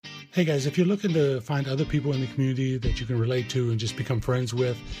Hey guys, if you're looking to find other people in the community that you can relate to and just become friends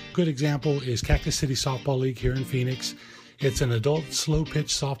with, a good example is Cactus City Softball League here in Phoenix. It's an adult slow pitch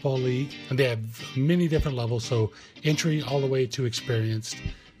softball league, and they have many different levels, so entry all the way to experienced.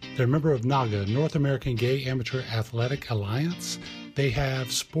 They're a member of NAGA, North American Gay Amateur Athletic Alliance. They have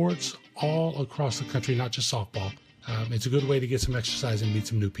sports all across the country, not just softball. It's a good way to get some exercise and meet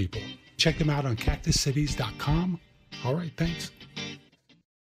some new people. Check them out on cactuscities.com. All right, thanks.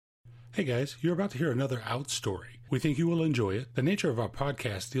 Hey guys, you're about to hear another Out story. We think you will enjoy it. The nature of our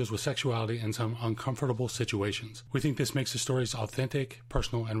podcast deals with sexuality and some uncomfortable situations. We think this makes the stories authentic,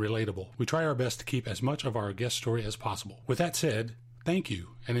 personal, and relatable. We try our best to keep as much of our guest story as possible. With that said, thank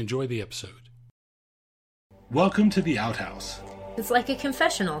you and enjoy the episode. Welcome to the Outhouse. It's like a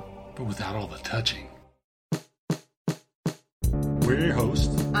confessional. But without all the touching. We're your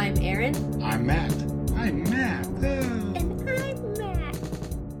hosts. I'm Erin. I'm Matt. I'm Matt. And I'm Matt.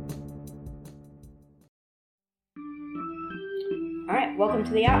 All right, welcome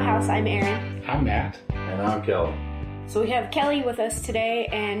to the Outhouse. I'm Erin. I'm Matt. And I'm Kelly. So we have Kelly with us today,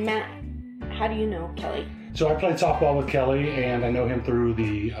 and Matt, how do you know Kelly? So I played softball with Kelly, and I know him through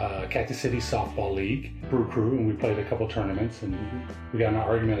the Cactus City Softball League, Brew Crew, and we played a couple tournaments, and we got in an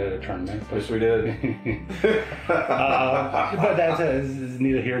argument at a tournament. Yes, we did. But that's is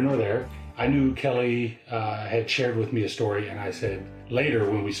neither here nor there. I knew Kelly had shared with me a story, and I said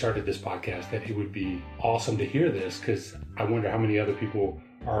later when we started this podcast that it would be awesome to hear this because I wonder how many other people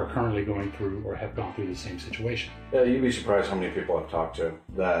are currently going through or have gone through the same situation. Yeah, you'd be surprised how many people I've talked to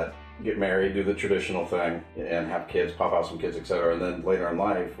that get married, do the traditional thing, and have kids, pop out some kids, etc. And then later in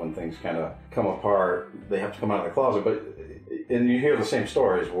life, when things kind of come apart, they have to come out of the closet. And you hear the same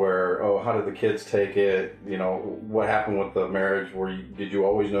stories where, oh, how did the kids take it? You know, what happened with the marriage? Did you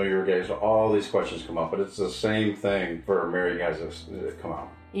always know you were gay? So all these questions come up, but it's the same thing for married guys that come out.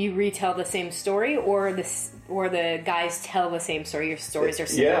 You retell the same story, or the guys tell the same story? Your stories are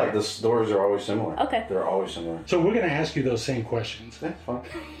similar? Yeah, the stories are always similar. Okay. They're always similar. So we're going to ask you those same questions. That's fine.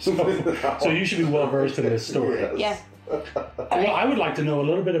 So you should be well versed in this story. Yes. Yeah. Well, I would like to know a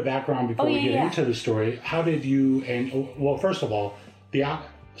little bit of background before we get into the story. How did you, well, first of all, the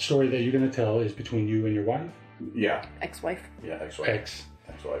story that you're going to tell is between you and your wife? Yeah. Ex-wife? Yeah, ex-wife.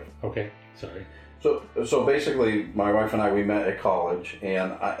 Ex-wife. Okay, sorry. So basically, my wife and I, we met at college,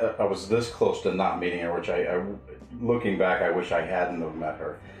 and I was this close to not meeting her, which looking back, I wish I hadn't have met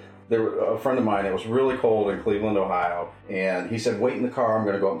her. There was a friend of mine, it was really cold in Cleveland, Ohio, and he said, wait in the car, I'm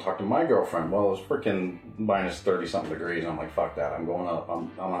going to go up and talk to my girlfriend. Well, it was freaking minus 30-something degrees, and I'm like, fuck that, I'm going up.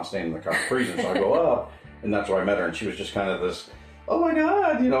 I'm not staying in the car freezing, so I go up, and that's where I met her, and she was just kind of this, oh my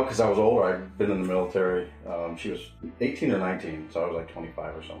God, you know, because I was older, I'd been in the military. She was 18 or 19, so I was like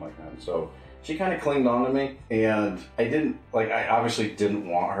 25 or something like that. And so she kind of clinged on to me, and I obviously didn't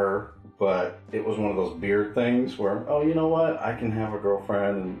want her, but it was one of those beard things where, oh, you know what, I can have a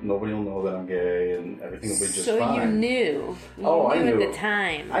girlfriend and nobody will know that I'm gay and everything will be just fine. So you knew. I knew at the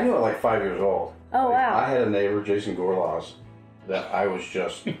time. I knew at like 5 years old. Oh, wow. I had a neighbor, Jason Gorlaws, that I was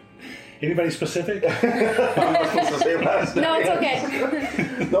just... Anybody specific? I'm not supposed to say last name. No, it's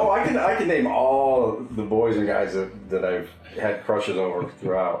okay. No, I can name all the boys and guys that I've had crushes over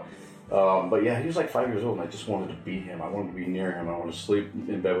throughout. But yeah, he was like 5 years old, and I just wanted to be him. I wanted to be near him. I wanted to sleep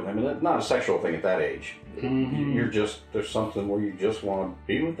in bed with him. And it's not a sexual thing at that age. Mm-hmm. There's something where you just want to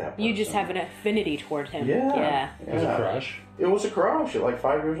be with that person. You just have an affinity toward him. Yeah. It was a crush? It was a crush at like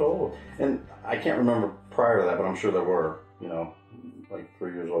 5 years old. And I can't remember prior to that, but I'm sure there were, like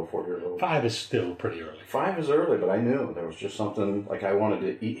 3 years old, 4 years old. 5 is still pretty early. 5 is early, but I knew there was just something, like I wanted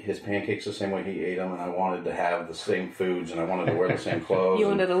to eat his pancakes the same way he ate them, and I wanted to have the same foods, and I wanted to wear the same clothes. You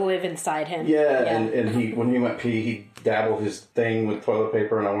wanted to live inside him. Yeah. And he, when he went pee, he dabbled his thing with toilet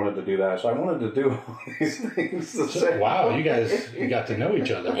paper, and I wanted to do that. So I wanted to do all these things the same. Wow, you got to know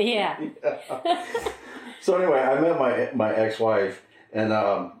each other. Yeah. So anyway, I met my ex-wife, and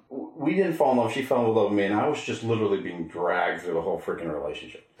we didn't fall in love. She fell in love with me, and I was just literally being dragged through the whole freaking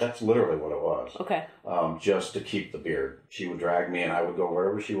relationship. That's literally what it was. Okay. Just to keep the beard. She would drag me, and I would go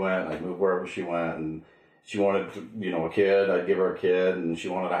wherever she went. I'd move wherever she went, and she wanted, a kid. I'd give her a kid, and she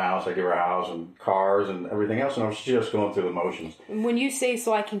wanted a house. I'd give her a house and cars and everything else, and I was just going through the motions. When you say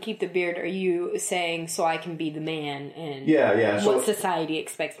 "so I can keep the beard," are you saying "so I can be the man" and what society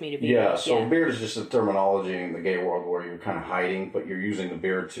expects me to be? Yeah, so beard is just a terminology in the gay world where you're kind of hiding, but you're using the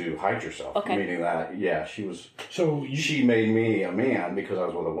beard to hide yourself. Okay. Meaning that, she was... So she made me a man because I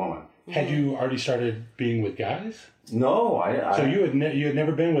was with a woman. Had you already started being with guys? No, I So you had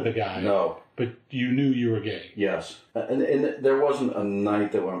never been with a guy. no. But you knew you were gay. Yes. And there wasn't a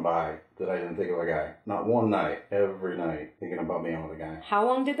night that went by that I didn't think of a guy. Not one night. Every night thinking about being with a guy. How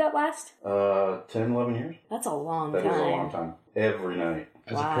long did that last? 10, 11 years. That's a long That time. is a long time. Every night.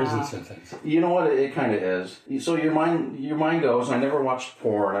 As a prison sentence. You know what? It kind of is. So your mind goes. I never watched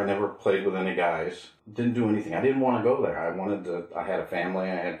porn. I never played with any guys. Didn't do anything. I didn't want to go there. I had a family.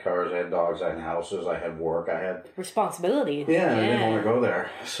 I had cars. I had dogs. I had houses. I had work. I had Responsibilities. yeah. I didn't want to go there.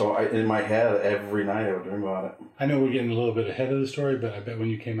 So in my head, every night I would dream about it. I know we're getting a little bit ahead of the story, but I bet when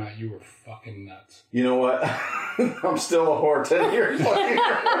you came out, you were fucking nuts. You know what? I'm still a whore 10 years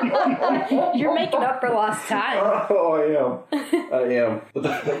later. You're making up for lost time. Oh, I am.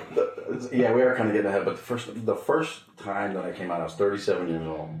 But yeah, we are kind of getting ahead. But the first time that I came out, I was 37 years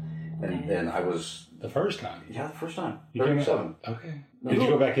old, and I was The first time? the first time, You came 37. out? Okay. Did you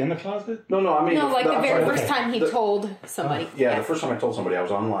go back in the closet? No, I mean No, like the I'm very sorry. first time he told somebody. Yeah, the first time I told somebody, I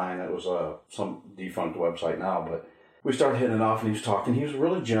was online. It was some defunct website now, but we started hitting it off, and he was talking. He was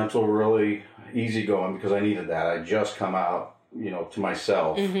really gentle, really easygoing because I needed that. I just come out, to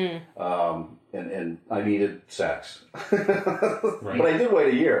myself, and I needed sex. Right. But I did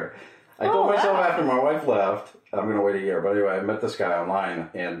wait a year. I told myself after my wife left, I'm going to wait a year. But anyway, I met this guy online,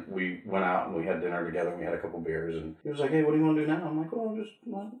 and we went out and we had dinner together, and we had a couple beers, and he was like, "Hey, what do you want to do now?" I'm like, "Well, just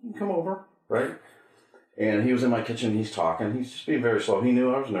come over," right? And he was in my kitchen, he's talking, he's just being very slow. He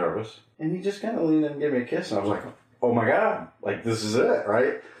knew I was nervous, and he just kind of leaned in and gave me a kiss, and I was like, "Oh my God, like this is it,"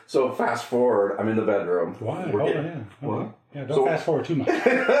 right? So fast forward, I'm in the bedroom. Why? We're Oh, getting- yeah. What? Okay. Yeah, don't fast forward too much.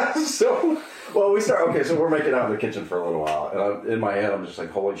 So we're making out in the kitchen for a little while, and in my head, I'm just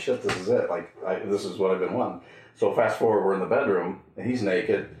like, holy shit, this is it. Like, this is what I've been wanting. So fast forward, we're in the bedroom, and he's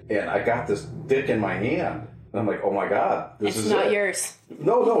naked, and I got this dick in my hand. And I'm like, oh my God, this It's is not it. yours.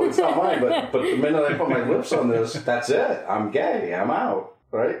 No, it's not mine. But the minute I put my lips on this, that's it. I'm gay. I'm out.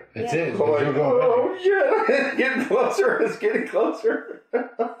 Right? That's it. So like, You're going oh shit, it's getting closer. It's getting closer.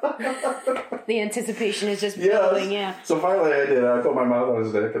 The anticipation is just Yes. building, yeah. So finally I did. I put my mouth on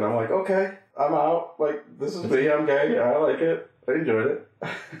his dick, and I'm like, okay, I'm out. Like, this is me. I'm gay. I like it. I enjoyed it.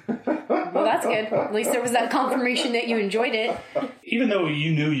 Well, that's good. At least there was that confirmation that you enjoyed it. Even though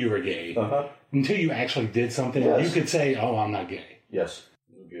you knew you were gay, until you actually did something, Yes. you could say, oh, I'm not gay. Yes.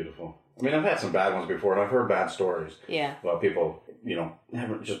 It was beautiful. I mean, I've had some bad ones before, and I've heard bad stories Yeah. about people,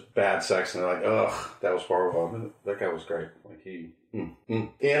 having just bad sex, and they're like, ugh, that was horrible. I mean, that guy was great. Like, and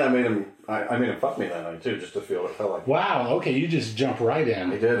I made him fuck me that night, too, just to feel what it felt like. Wow, okay, you just jumped right He in.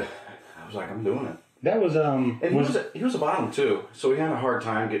 did. I was like, I'm doing it. That was, And he was a bottom, too, so he had a hard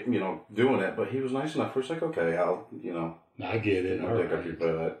time doing it, but he was nice enough. He was like, okay, I'll, I get it. All pick up your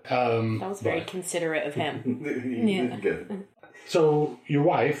right. butt. That was very considerate of him. He Yeah. did good. So, your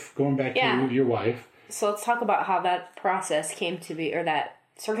wife, going back Yeah. to your wife. So let's talk about how that process came to be, or that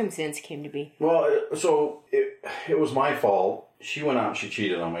circumstance came to be. Well, it was my fault. She went out and she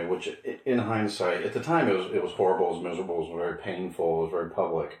cheated on me, which, in hindsight, at the time it was horrible, it was miserable, it was very painful, it was very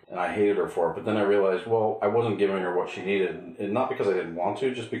public, and I hated her for it. But then I realized, well, I wasn't giving her what she needed, and not because I didn't want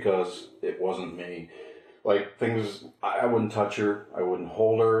to, just because it wasn't me. Like, things, I wouldn't touch her, I wouldn't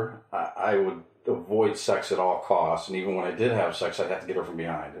hold her, I would avoid sex at all costs, and even when I did have sex, I'd have to get her from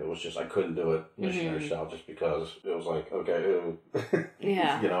behind. It was just, I couldn't do it missionary style, just because it was like, okay, ew.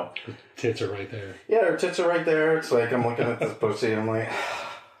 Yeah. Tits are right there. Yeah, her tits are right there. It's like, I'm looking at this pussy, and I'm like,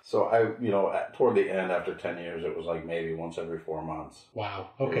 so toward the end, after 10 years, it was like maybe once every 4 months. Wow,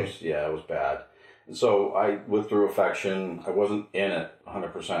 okay. It was bad. And so I withdrew affection. I wasn't in it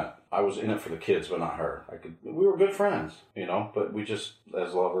 100%. I was in it for the kids, but not her. We were good friends, but we just,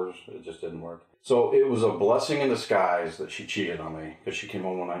 as lovers, it just didn't work. So it was a blessing in disguise that she cheated on me, because she came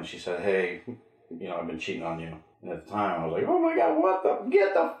home one night and she said, hey, I've been cheating on you. And at the time I was like, oh my God,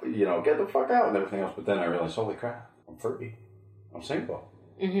 get the fuck out and everything else. But then I realized, holy crap, I'm free. I'm single.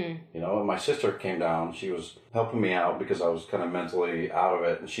 Mm-hmm. And my sister came down. She was helping me out because I was kind of mentally out of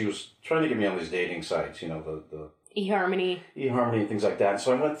it. And she was trying to get me on these dating sites, the eHarmony. eHarmony and things like that.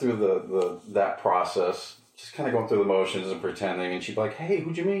 So I went through that process, just kind of going through the motions and pretending. And she'd be like, hey,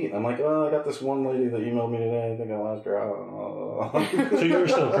 who'd you meet? And I'm like, oh, I got this one lady that emailed me today. I think I'll ask her out. So you were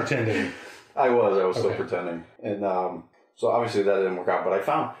still pretending. I was still pretending. And so obviously that didn't work out. But I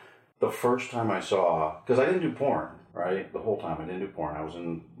found the first time I saw, because I didn't do porn, right? The whole time I didn't do porn. I was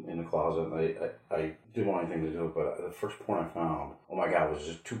in the closet. And I didn't want anything to do with it. But the first porn I found, oh my God, was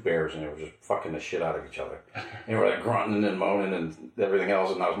just two bears, and they were just fucking the shit out of each other. And they were like grunting and moaning and everything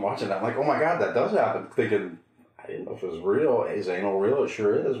else. And I was watching that. I'm like, oh my God, that does happen. Thinking, I didn't know if it was real. Is anal real? It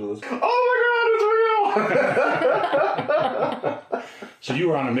sure is. Oh my God, it's real! So you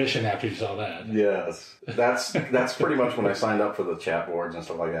were on a mission after you saw that. Yes. That's pretty much when I signed up for the chat boards and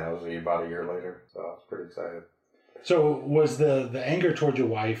stuff like that. It was about a year later. So I was pretty excited. So was the anger towards your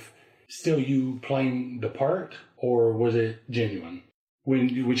wife still you playing the part, or was it genuine?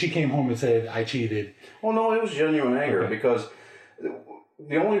 When she came home and said, I cheated. Well, no, it was genuine anger because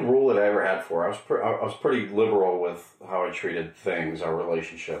the only rule that I ever had for her, I was pretty liberal with how I treated things, our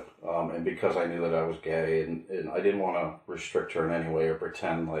relationship, and because I knew that I was gay, and I didn't want to restrict her in any way or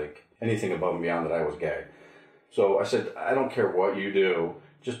pretend like anything above and beyond that I was gay. So I said, I don't care what you do,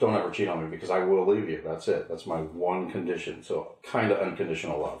 just don't ever cheat on me because I will leave you. That's it. That's my one condition. So kind of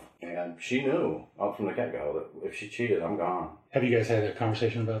unconditional love. And she knew out from the get-go that if she cheated, I'm gone. Have you guys had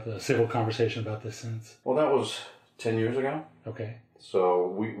a civil conversation about this since? Well, that was 10 years ago. Okay. So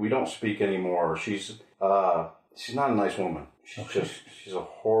we don't speak anymore. She's not a nice woman. She's a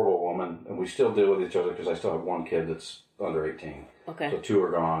horrible woman, and we still deal with each other because I still have one kid that's under 18. Okay. So 2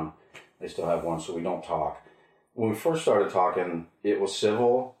 are gone. They still have one, so we don't talk. When we first started talking, it was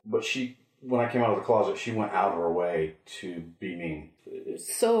civil, but when I came out of the closet, she went out of her way to be mean.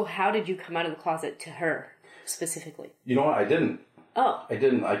 So how did you come out of the closet to her specifically? You know what? I didn't. Oh. I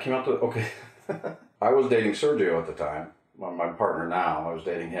didn't. I came out to, okay. I was dating Sergio at the time. My partner now, I was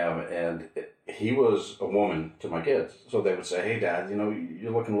dating him, and he was a woman to my kids. So they would say, hey, Dad,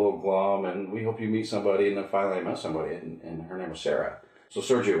 you're looking a little glum, and we hope you meet somebody. And then finally I met somebody, and her name was Sarah. So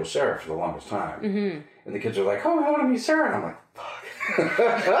Sergio was Sarah for the longest time. Mm-hmm. And the kids are like, oh, I want to meet Sarah. And I'm like,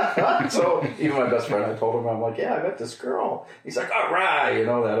 fuck. So even my best friend, I told him, I'm like, yeah, I met this girl. He's like, all right,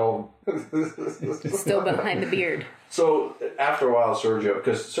 that old. Still behind the beard. So after a while,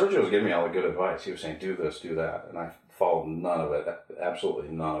 because Sergio was giving me all the good advice. He was saying, do this, do that. And I followed none of it, absolutely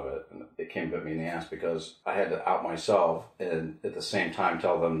none of it. And it came bit me in the ass because I had to out myself and at the same time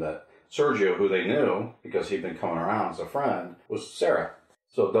tell them that Sergio, who they knew because he'd been coming around as a friend, was Sarah.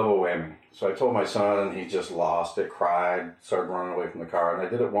 So double whammy. So I told my son, and he just lost it, cried, started running away from the car, and I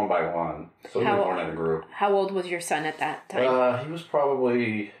did it one by one. So he was born in a group. How old was your son at that time? He was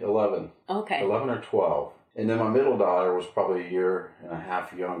probably 11. Okay. 11 or 12. And then my middle daughter was probably a year and a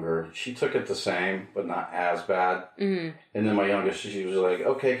half younger. She took it the same, but not as bad. Mm-hmm. And then my youngest, she was like,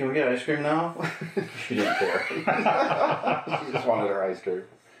 okay, can we get ice cream now? She didn't care. She just wanted her ice cream.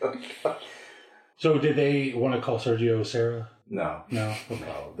 So did they want to call Sergio Sarah? No. No? Okay.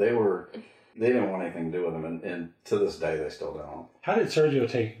 No. They didn't want anything to do with him, and to this day they still don't. He did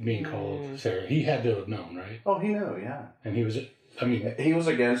take being called Sarah? He had to have known, right? Oh, he knew, yeah. And he was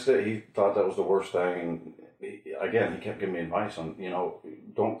against it. He thought that was the worst thing, and he kept giving me advice on,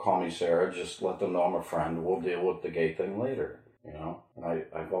 don't call me Sarah, just let them know I'm a friend. We'll deal with the gay thing later, And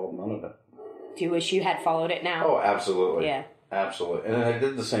I followed none of it. Do you wish you had followed it now? Oh, absolutely. Yeah. Absolutely. And I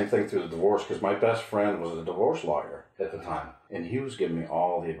did the same thing through the divorce because my best friend was a divorce lawyer at the time. And he was giving me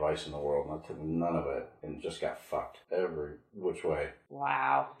all the advice in the world, and I took none of it and just got fucked every which way.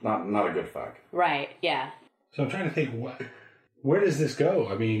 Wow. Not a good fuck. Right, yeah. So I'm trying to think, where does this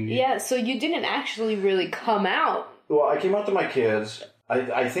go? Yeah, so you didn't actually really come out. Well, I came out to my kids.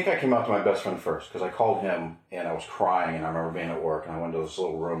 I think I came out to my best friend first because I called him and I was crying, and I remember being at work and I went to this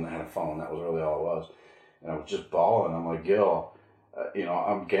little room that had a phone. That was really all it was. And I was just bawling. I'm like, Gil,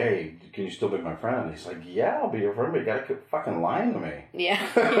 I'm gay. Can you still be my friend? And he's like, yeah, I'll be your friend, but you gotta quit fucking lying to me. Yeah.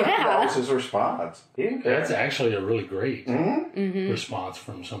 That was his response. He didn't care. That's actually a really great response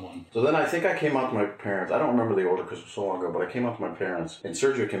from someone. So then I think I came out to my parents. I don't remember the order because it was so long ago, but I came out to my parents, and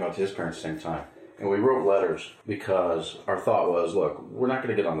Sergio came out to his parents at the same time. And we wrote letters because our thought was, look, we're not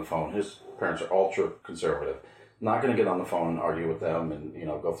going to get on the phone. His parents are ultra conservative. Not going to get on the phone and argue with them and,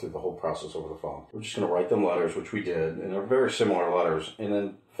 go through the whole process over the phone. We're just going to write them letters, which we did, and they're very similar letters, and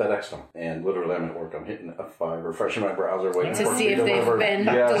then FedEx them. And literally, I'm at work. I'm hitting F5, refreshing my browser, waiting for it to see if they've been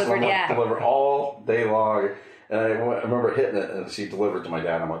delivered. Yeah, deliver all day long. And I remember hitting it, and she delivered to my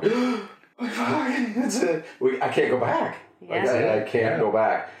dad. I'm like, oh my God, that's it. I can't go back. Yeah. I can't go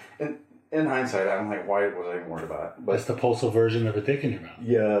back. And in hindsight, I'm like, why was I even worried about it? But that's the postal version of a dick in your mouth.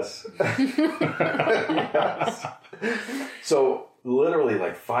 Yes. Yes. So literally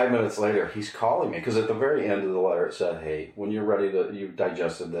like 5 minutes later, he's calling me because at the very end of the letter it said, hey, when you're ready you've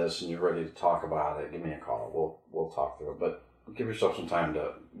digested this and you're ready to talk about it, give me a call. We'll talk through it. But give yourself some time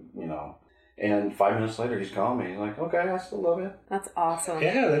to, And 5 minutes later, he's calling me. He's like, okay, I still love you. That's awesome.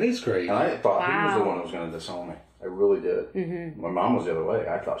 Yeah, that is great. And I thought he was the one who was going to disown me. I really did. Mm-hmm. My mom was the other way.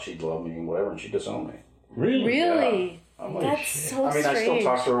 I thought she'd love me and whatever, and she'd disown me. Really? Really? Yeah. I'm like, that's so strange. I still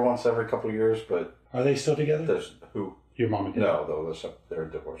talk to her once every couple of years, but... Are they still together? There's who? Your mom and dad? No, though, they're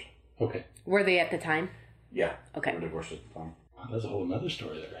divorced. Okay. Were they at the time? Yeah. Okay. They were divorced at the time. Wow, that's a whole other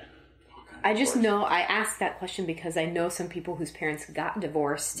story there. Okay. I just know, I asked that question because I know some people whose parents got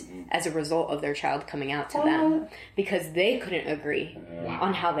divorced as a result of their child coming out to them because they couldn't agree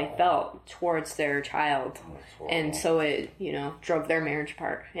on how they felt towards their child. And so it, drove their marriage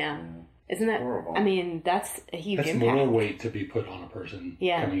apart. Yeah. Isn't that horrible? I mean, that's a huge That's impact. more weight to be put on a person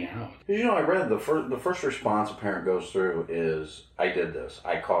coming out. I read the first response a parent goes through is, I did this.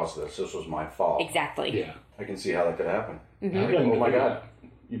 I caused this. This was my fault. Exactly. Yeah. I can see how that could happen. I Oh blame my the God.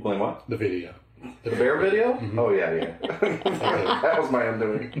 You blame what? The video. The bear video? Oh, yeah. That was my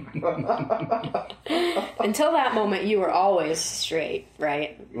undoing. Until that moment, you were always straight,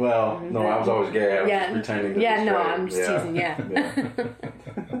 right? Well, no, I was always gay. I was just pretending to be straight. I'm just teasing, yeah.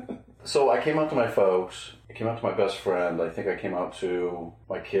 So I came out to my folks. I came out to my best friend. I think I came out to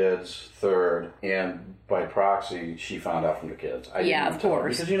my kids third. And by proxy, she found out from the kids. I didn't even tell her.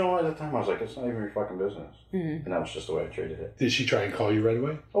 course. Because, at the time, I was like, it's not even your fucking business. And that was just the way I treated it. Did she try and call you right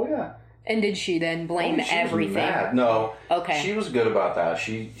away? Oh, yeah. And did she then blame She was everything? mad. No. Okay. She was good about that.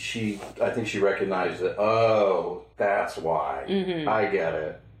 I think she recognized that, that's why. I get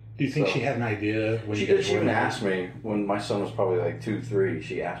it. Do you think she had an idea when She you did. guys She were even in? asked me when my son was probably like 2, 3.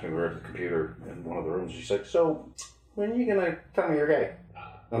 She asked me, we were at the computer in one of the rooms. She's like, "So, when are you gonna tell me you're gay?"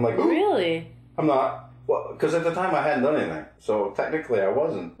 I'm like, Really? I'm not. Well, because at the time I hadn't done anything, so technically I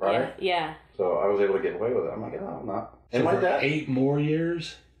wasn't, right? Yeah. So I was able to get away with it. I'm like, "Oh, I'm not." And So my for dad, 8 more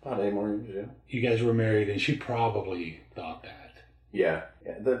years, about 8 more years, yeah. you guys were married, and she probably thought that. Yeah.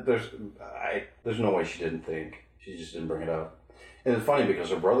 There's no way she didn't think. She just didn't bring it up. And it's funny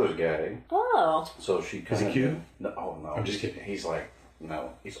because her brother's gay, Oh. so she kind Is he cute? No, no. I'm just kidding. He's like,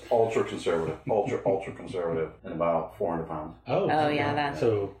 no, he's ultra conservative, ultra conservative, and about 400 pounds. Oh, Yeah, that's...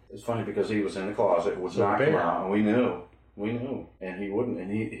 So It's funny because he was in the closet, would not come out, and we knew, and he wouldn't.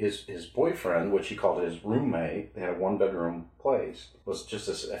 And his boyfriend, which he called his roommate, they had a 1-bedroom place, was just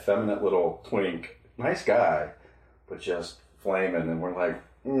this effeminate little twink, nice guy, but just flaming. And we're like,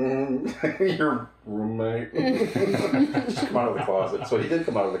 your roommate, just come out of the closet. So he did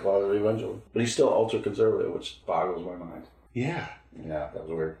come out of the closet eventually, but he's still ultra conservative, which boggles my mind. yeah. Yeah, that was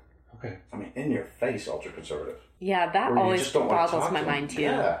weird. Okay. I mean, in your face, ultra conservative. Yeah, that Or you always just don't want to boggles talk my to them. mind, too.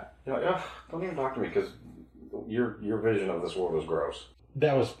 Yeah. You're like, ugh, don't even talk to me because your vision of this world is gross.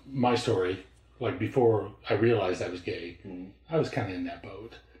 That was my story. Like, before I realized I was gay, I was kind of in that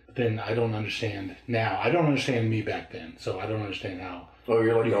boat. But then I don't understand now. I don't understand me back then, so I don't understand how. Oh,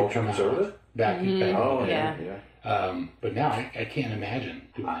 you're like you the could ultra come out conservative? back Oh, then. yeah. But now I can't imagine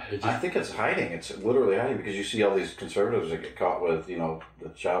doing that. It I just, think it's hiding. It's literally hiding because you see all these conservatives that get caught with, the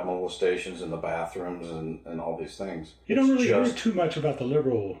child molestations in the bathrooms and all these things. you don't It's really hear just- too much about the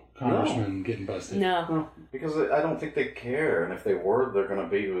liberal congressman getting busted. No. Because I don't think they care, and if they were, they're going to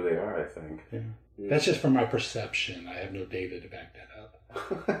be who they are, I think. Yeah. That's just from my perception. I have no data to back that up.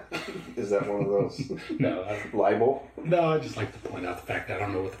 Is that one of those No, I don't. libel? No, I just like to point out the fact that I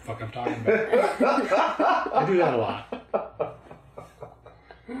don't know what the fuck I'm talking about. I do that a lot.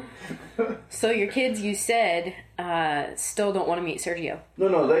 So your kids, you said, still don't want to meet Sergio.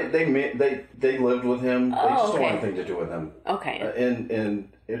 No, they lived with him. They just don't want okay. anything to do with him. Okay. And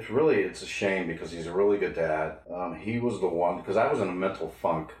it's a shame because he's a really good dad. He was the one, because I was in a mental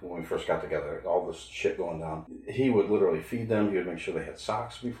funk when we first got together, all this shit going down. He would literally feed them. He would make sure they had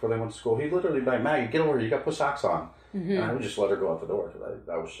socks before they went to school. He'd literally be like, Maggie, get over here. You got to put socks on. And I would just let her go out the door because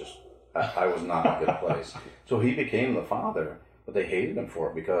I was not in a good place. So he became the father, but they hated him for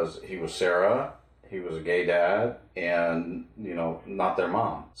it because he was Sarah. He was a gay dad and, not their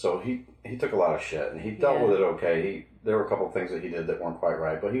mom. So he took a lot of shit and he dealt with it okay. There were a couple of things that he did that weren't quite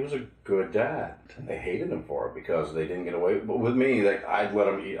right, but he was a good dad. And they hated him for it because they didn't get away. But with me, I'd let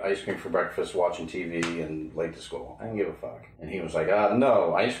him eat ice cream for breakfast, watching TV, and late to school. I didn't give a fuck. And he was like,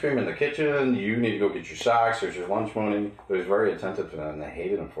 no, ice cream in the kitchen. You need to go get your socks. There's your lunch money. But he was very attentive to them, and they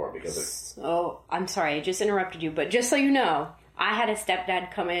hated him for it because Oh, I'm sorry, I just interrupted you, but just so you know, I had a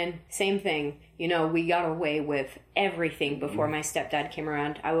stepdad come in, same thing. We got away with everything before my stepdad came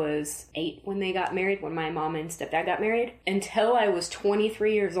around. I was 8 when they got married, when my mom and stepdad got married. Until I was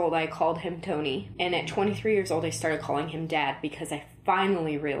 23 years old, I called him Tony. And at 23 years old, I started calling him Dad because I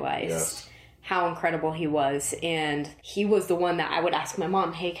finally realized how incredible he was. And he was the one that I would ask my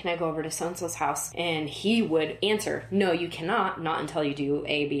mom, hey, can I go over to so-and-so's house? And he would answer, no, you cannot, not until you do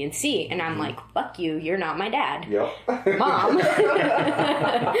A, B, and C. And I'm like, fuck you, you're not my dad. Yep. Mom.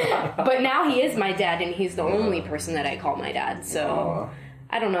 But now he is my dad, and he's the only person that I call my dad. So,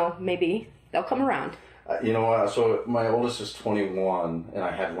 I don't know, maybe they'll come around. You know what? So my oldest is 21, and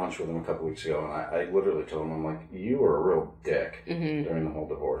I had lunch with him a couple weeks ago, and I literally told him, I'm like, you were a real dick during the whole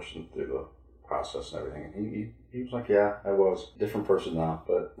divorce and through the process and everything. And he was like, yeah, I was. Different person now,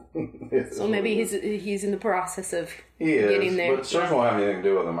 but... So maybe he's in the process of getting there. But surgery won't have anything to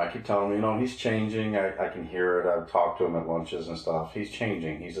do with him. I keep telling him, he's changing. I can hear it. I've talked to him at lunches and stuff. He's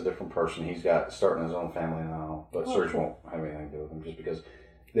changing. He's a different person. He's starting his own family now. But surgery won't have anything to do with him just because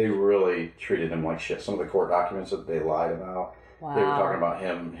they really treated him like shit. Some of the court documents that they lied about, wow. They were talking about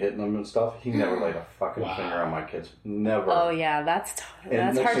him hitting them and stuff. He never laid a fucking finger on my kids. Never. Oh, yeah. That's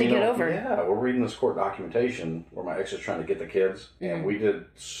hard to get over. Yeah, we're reading this court documentation where my ex is trying to get the kids. And we did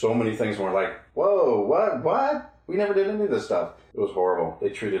so many things and we're like, whoa, what? We never did any of this stuff. It was horrible. They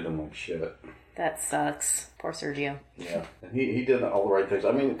treated him like shit. That sucks. Poor Sergio. Yeah. And he did all the right things.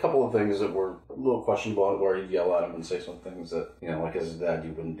 I mean, a couple of things that were a little questionable where he'd yell at him and say some things that, like as his dad,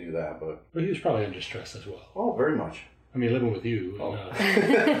 you wouldn't do that. But he was probably under stress as well. Oh, very much. I mean, living with you. Oh.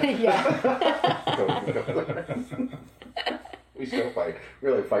 Yeah. We still fight.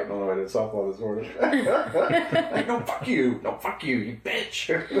 We're really fighting on the way to softball this morning. Like, no, fuck you, you bitch.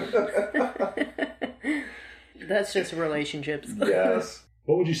 That's just relationships. Yes.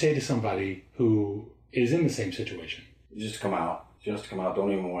 What would you say to somebody who is in the same situation? Just come out.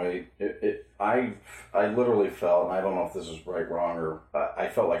 Don't even wait. I literally felt, and I don't know if this is right, wrong, or I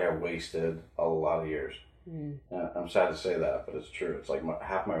felt like I wasted a lot of years. I'm sad to say that, but it's true. It's like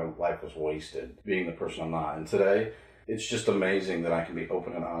half my life was wasted being the person I'm not. And today, it's just amazing that I can be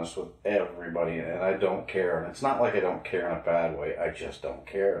open and honest with everybody, and I don't care. And it's not like I don't care in a bad way. I just don't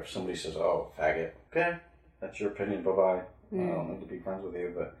care. If somebody says, oh, faggot, okay, that's your opinion, bye-bye. I don't need to be friends with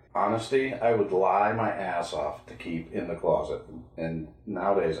you. But honesty, I would lie my ass off to keep in the closet. And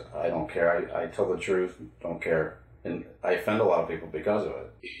nowadays, I don't care. I tell the truth, don't care. And I offend a lot of people because of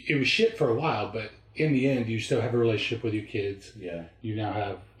it. It was shit for a while, but in the end, you still have a relationship with your kids. Yeah. You now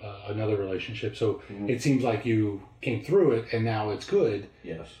have another relationship. So it seems like you came through it and now it's good.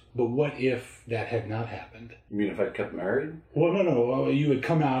 Yes. But what if that had not happened? You mean if I'd kept married? Well, no. You had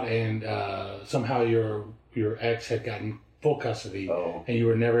come out and somehow your ex had gotten full custody and you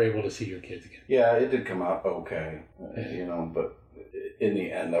were never able to see your kids again. Yeah, it did come out okay. But in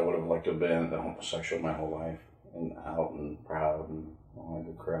the end, I would have liked to have been a homosexual my whole life and out and proud and all that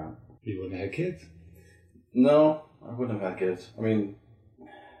good crap. You wouldn't have had kids? No, I wouldn't have had kids. I mean...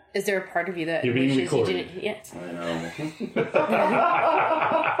 Is there a part of you that you're being wishes recorded. you didn't... Yes. I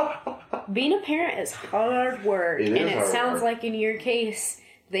know. Being a parent is hard work. It sounds like in your case,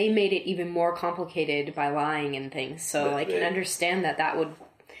 they made it even more complicated by lying and things. So I can understand that would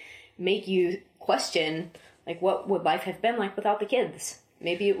make you question, like, what would life have been like without the kids?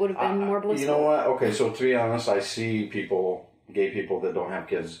 Maybe it would have been more blissful. You know what? Okay, so to be honest, I see gay people that don't have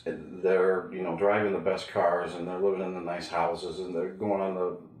kids, they're, driving the best cars and they're living in the nice houses and they're going on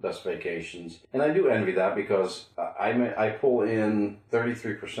the best vacations. And I do envy that because I pull in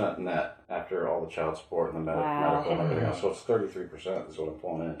 33% net after all the child support and the medical and everything else. So it's 33% is what I'm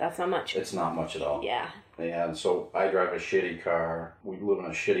pulling in. That's not much. It's not much at all. Yeah. And so I drive a shitty car. We live in a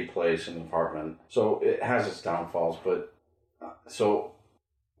shitty place in an apartment. So it has its downfalls, but I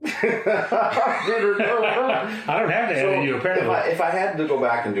don't have to have you, apparently. If I had to go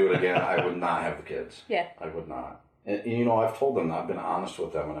back and do it again, I would not have the kids. Yeah. I would not. And, I've told them, I've been honest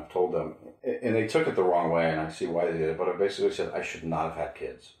with them, and I've told them, and they took it the wrong way, and I see why they did it, but I basically said I should not have had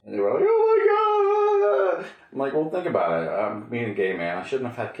kids. And they were like, oh my God! I'm like, well, think about it. I'm being a gay man. I shouldn't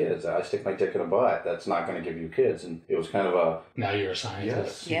have had kids. I stick my dick in a butt. That's not going to give you kids. And it was kind of a... Now you're a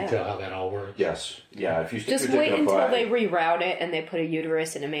scientist. Yes. You can tell how that all works. Yes. Yeah, if you stick Just your wait dick in a until butt... they reroute it and they put a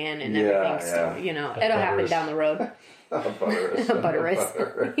uterus in a man and everything's still, it'll happen down the road. A butterus. A butterus.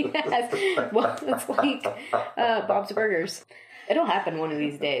 Yes. Well, it's like Bob's Burgers. It'll happen one of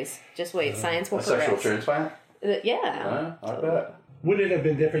these days. Just wait. Science will progress. Sexual transplant? Yeah. I bet. Would it have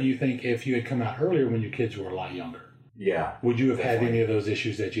been different, you think, if you had come out earlier when your kids were a lot younger? Yeah. Would you have had any of those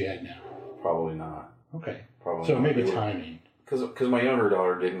issues that you had now? Probably not. Okay. Probably so not. Maybe timing. Because my younger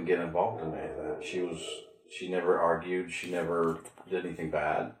daughter didn't get involved in any of that. She never argued. She never did anything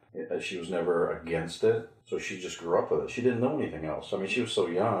bad. She was never against it. So she just grew up with it. She didn't know anything else. I mean, she was so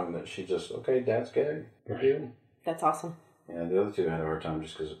young that she just, okay, Dad's gay. Right. That's awesome. Yeah, the other two had a hard time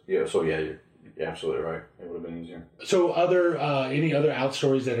just because, you're absolutely right. It would have been easier. So any other out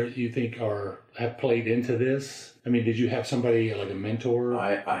stories that you think have played into this? I mean, did you have somebody like a mentor?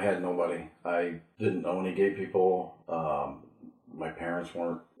 I had nobody. I didn't know any gay people. My parents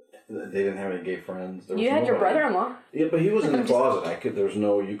weren't. They didn't have any gay friends. You had your brother-in-law. Yeah, but he was in the closet.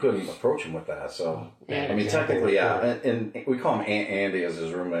 You couldn't approach him with that. So, I mean, technically, yeah. And we call him Aunt Andy as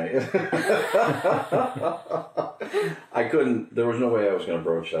his roommate. I couldn't. There was no way I was going to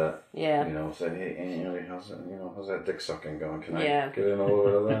broach that. Yeah. You know, say, hey, Annie, how's that dick sucking going? Can I Yeah. get in a little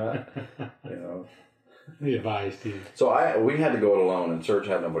bit of that? You know. The advice to you. So we had to go it alone, and Serge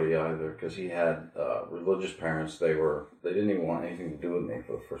had nobody either because he had religious parents. They didn't even want anything to do with me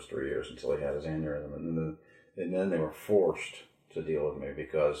for the first 3 years until he had his aneurysm, and then they were forced to deal with me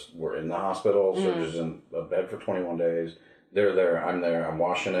because we're in the hospital. Serge is in a bed for 21 days. They're there. I'm there. I'm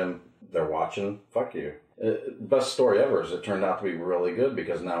washing him. They're watching. Fuck you. Best story ever is it turned out to be really good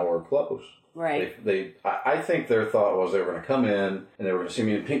because now we're close. Right. I think their thought was they were going to come in and they were going to see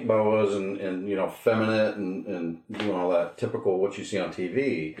me in pink boas and feminine and doing all that typical what you see on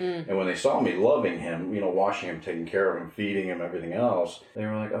TV. And when they saw me loving him, washing him, taking care of him, feeding him, everything else, they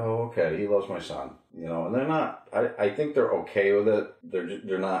were like, oh, okay, he loves my son. And they're not, I think they're okay with it.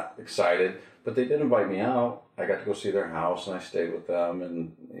 They're not excited, but they did invite me out. I got to go see their house and I stayed with them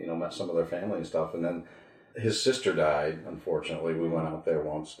and, met some of their family and stuff. And then his sister died, unfortunately. We went out there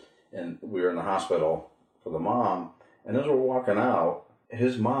once. And we were in the hospital for the mom. And as we're walking out,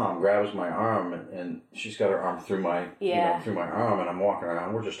 his mom grabs my arm, and she's got her arm through my through my arm. And I'm walking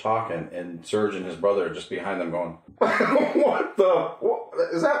around. We're just talking, and Serge and his brother are just behind them, going, "What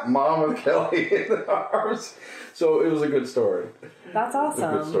is that, Mom with Kelly in the arms?" So it was a good story. That's awesome.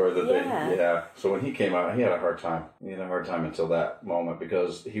 It's a good story that So when he came out, he had a hard time. He had a hard time until that moment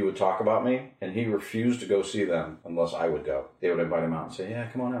because he would talk about me and he refused to go see them unless I would go. They would invite him out and say, yeah,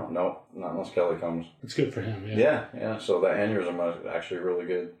 come on out. No, not unless Kelly comes. It's good for him, Yeah. So that aneurysm was actually a really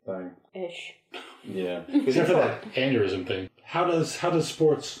good thing. Ish. Yeah. Except for that aneurysm thing. How does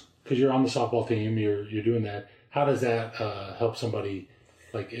sports, because you're on the softball team, you're doing that, how does that help somebody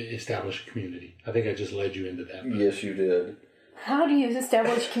establish a community? I think I just led you into that. Yes, you did. How do you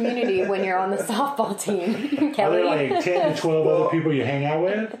establish community when you're on the softball team, Kelly? Are there 10 to 12 other people you hang out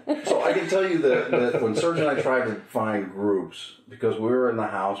with? So I can tell you that when Serge and I tried to find groups, because we were in the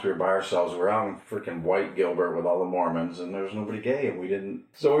house, we were by ourselves, we were out in freaking White Gilbert with all the Mormons, and there was nobody gay, and we didn't.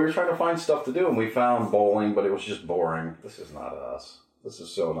 So we were trying to find stuff to do, and we found bowling, but it was just boring. This is not us. This is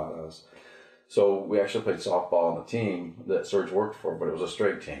so not us. So we actually played softball on the team that Serge worked for, but it was a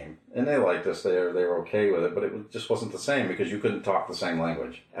straight team. And they liked us. They were okay with it, but it just wasn't the same because you couldn't talk the same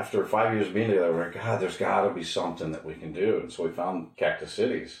language. After 5 years of being together, we're like, God, there's got to be something that we can do. And so we found Cactus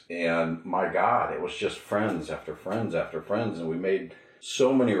Cities. And my God, it was just friends after friends after friends. And we made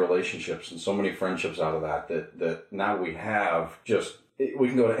so many relationships and so many friendships out of that now we have we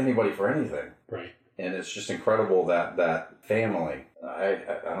can go to anybody for anything. Right. And it's just incredible that family. I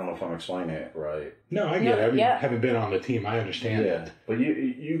don't know if I'm explaining it right. No, I get it. I haven't been on the team. I understand it. But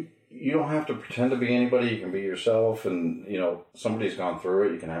you don't have to pretend to be anybody. You can be yourself. And, somebody's gone through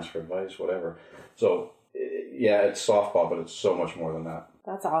it. You can ask for advice, whatever. So, yeah, it's softball, but it's so much more than that.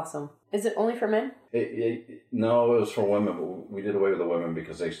 That's awesome. Is it only for men? No, it was for women. But we did away with the women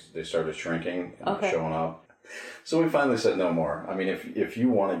because they started shrinking and not showing up. So we finally said no more. I mean, if you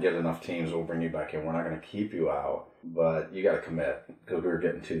want to get enough teams, we'll bring you back in. We're not going to keep you out, but you got to commit because we were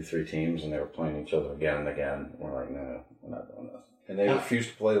getting 2-3 teams and they were playing each other again and again. We're like, no, we're not doing this. And they refused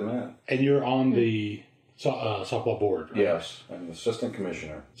to play the men. And you're on the softball board, right? Yes, I'm the assistant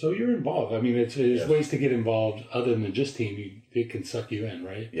commissioner. So you're involved. I mean, there's ways to get involved other than just team. They can suck you in,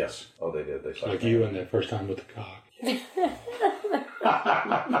 right? Yes. Oh, they did. They sucked like you and that first time with the cock.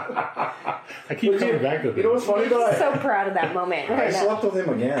 I keep coming back to this. You know what's funny though? I'm so proud of that moment. I slept with him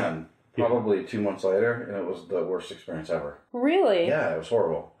again, probably 2 months later, and it was the worst experience ever. Really? Yeah, it was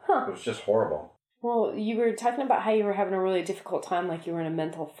horrible. Huh. It was just horrible. Well, you were talking about how you were having a really difficult time, like you were in a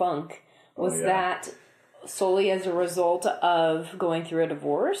mental funk. Was that solely as a result of going through a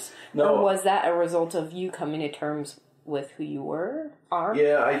divorce? No. Or was that a result of you coming to terms with who you are?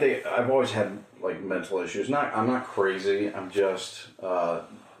 Yeah, I think I've always had mental issues. I'm not crazy. I'm just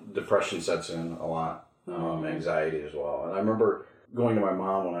depression sets in a lot, anxiety as well. And I remember going to my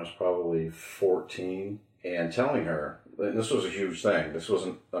mom when I was probably 14 and telling her, and this was a huge thing. This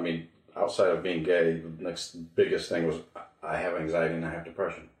wasn't. I mean, outside of being gay, the next biggest thing was I have anxiety and I have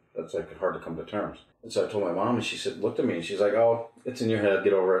depression. That's hard to come to terms. And so I told my mom, and she looked at me, and she's like, "Oh, it's in your head.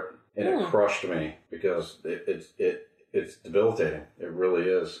 Get over it." And it crushed me because it's debilitating. It really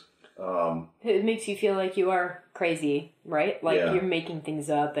is. It makes you feel like you are crazy, right? Like you're making things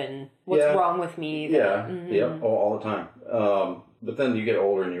up and what's wrong with me. All the time. But then you get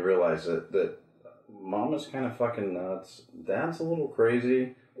older and you realize that mom is kind of fucking nuts. Dad's a little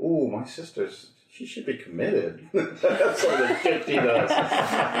crazy. Ooh, my sister's, she should be committed. That's all the shit she does.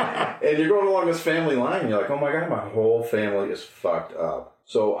 And you're going along this family line. You're like, oh my God, my whole family is fucked up.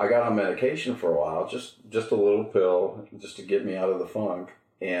 So I got on medication for a while, just a little pill, just to get me out of the funk.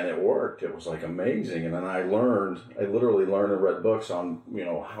 And it worked. It was like amazing. And then I literally learned and read books on,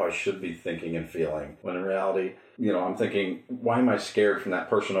 how I should be thinking and feeling. When in reality, I'm thinking, why am I scared from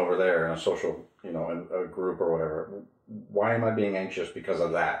that person over there in a social, in a group or whatever? Why am I being anxious because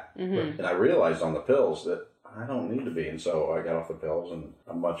of that? Mm-hmm. And I realized on the pills that I don't need to be. And so I got off the pills and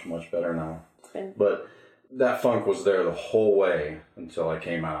I'm much, much better now. Okay. But that funk was there the whole way until I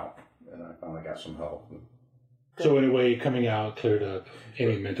came out and I finally got some help. So in a way, coming out cleared up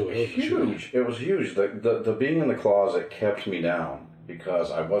any mental illness. Huge. It was huge. The being in the closet kept me down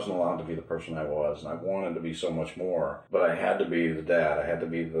because I wasn't allowed to be the person I was, and I wanted to be so much more. But I had to be the dad. I had to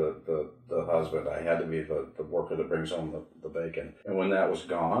be the husband. I had to be the worker that brings home the bacon. And when that was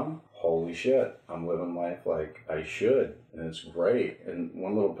gone, holy shit, I'm living life like I should, and it's great. And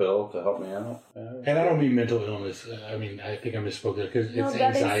one little pill to help me out. And I don't mean mental illness. I mean, I think I misspoke there because it's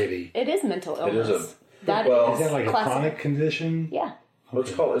anxiety. It is mental illness. It is is that like classic. A chronic condition? Yeah. Well,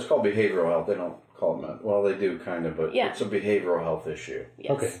 it's called behavioral health. They don't call it mental. Well, they do kind of, but it's a behavioral health issue.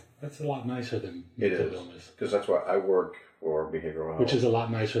 Yes. Okay, that's a lot nicer than mental illness. Because that's why I work for behavioral health. Which is a lot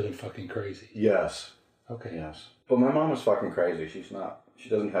nicer than fucking crazy. Yes. Okay. Yes. But my mom is fucking crazy. She's not. She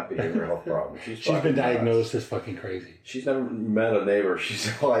doesn't have behavioral health problems. She's been diagnosed as fucking crazy. She's never met a neighbor she's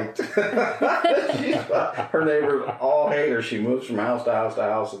liked. Her neighbors all hate her. She moves from house to house to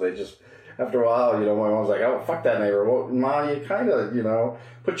house, and they just... After a while, my mom's like, oh, fuck that neighbor. Well, Mom, you kind of,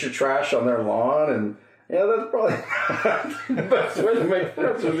 put your trash on their lawn, and that's probably the best way to make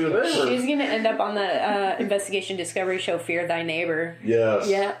friends with your neighbor. She's going to end up on the investigation discovery show, Fear Thy Neighbor. Yes.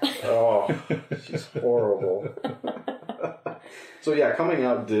 Yeah. Oh, she's horrible. So, coming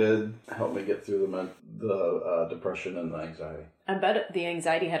out did help me get through the depression and the anxiety. I bet the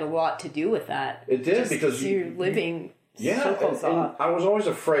anxiety had a lot to do with that. It did, because you're living... Yeah, and I was always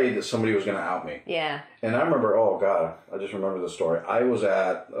afraid that somebody was going to out me. Yeah. And I remember, oh God, I just remember the story. I was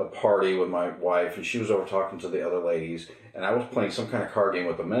at a party with my wife, and she was over talking to the other ladies, and I was playing some kind of card game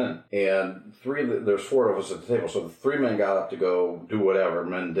with the men. And there's 4 of us at the table, so the 3 men got up to go do whatever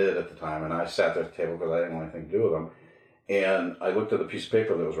men did at the time, and I sat there at the table because I didn't want anything to do with them. And I looked at the piece of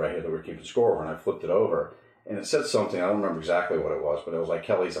paper that was right here that we were keeping score over, and I flipped it over, and it said something. I don't remember exactly what it was, but it was like,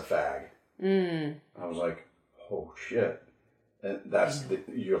 Kelly's a fag. Mm. I was like, oh shit. And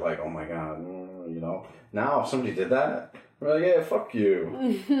you're like, oh my God, Now if somebody did that, we're like, yeah, fuck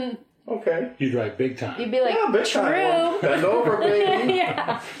you. Okay. You'd write big time. You'd be like, yeah, big true. Time. Bend over, baby.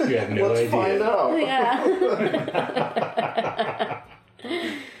 Yeah. You have no idea. Let's find out. Yeah.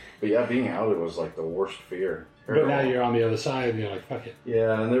 But being out, it was like the worst fear. But now you're on the other side, and you're like, fuck it.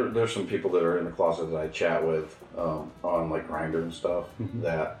 Yeah, and there's some people that are in the closet that I chat with on like Grindr and stuff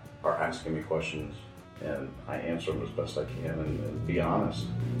that are asking me questions. And I answer them as best I can and be honest.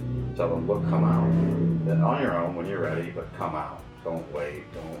 Tell them, look, come out. Then on your own when you're ready, but come out. Don't wait.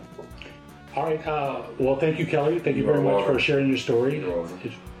 Don't. All right. Well, thank you, Kelly. Thank you very much for sharing your story. You're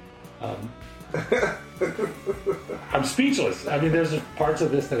welcome. I'm speechless. I mean, there's parts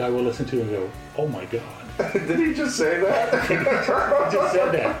of this that I will listen to and go, oh my God. Did he just say that? He just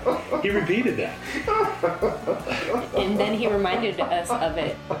said that. He repeated that. And then he reminded us of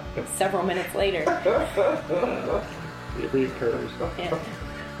it several minutes later. It reoccurs. Yeah.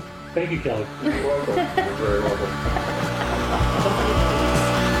 Thank you, Kelly. You're welcome. You're very welcome.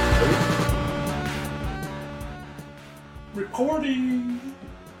 Recording.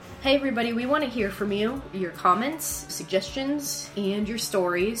 Hey everybody, we want to hear from you, your comments, suggestions, and your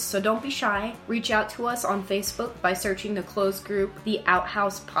stories, so don't be shy. Reach out to us on Facebook by searching the closed group, The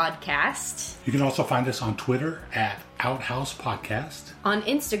Outhouse Podcast. You can also find us on Twitter at Outhouse Podcast. On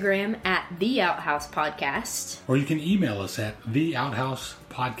Instagram at The Outhouse Podcast. Or you can email us at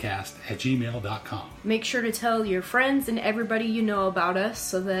theouthousepodcast@gmail.com. Make sure to tell your friends and everybody you know about us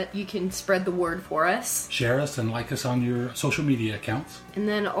so that you can spread the word for us. Share us and like us on your social media accounts. And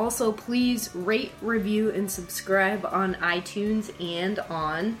then also please rate, review, and subscribe on iTunes and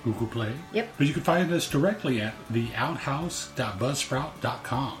on Google Play. Yep. But you can find us directly at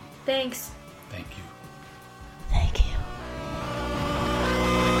theouthouse.buzzsprout.com. Thanks. Thank you. Thank you.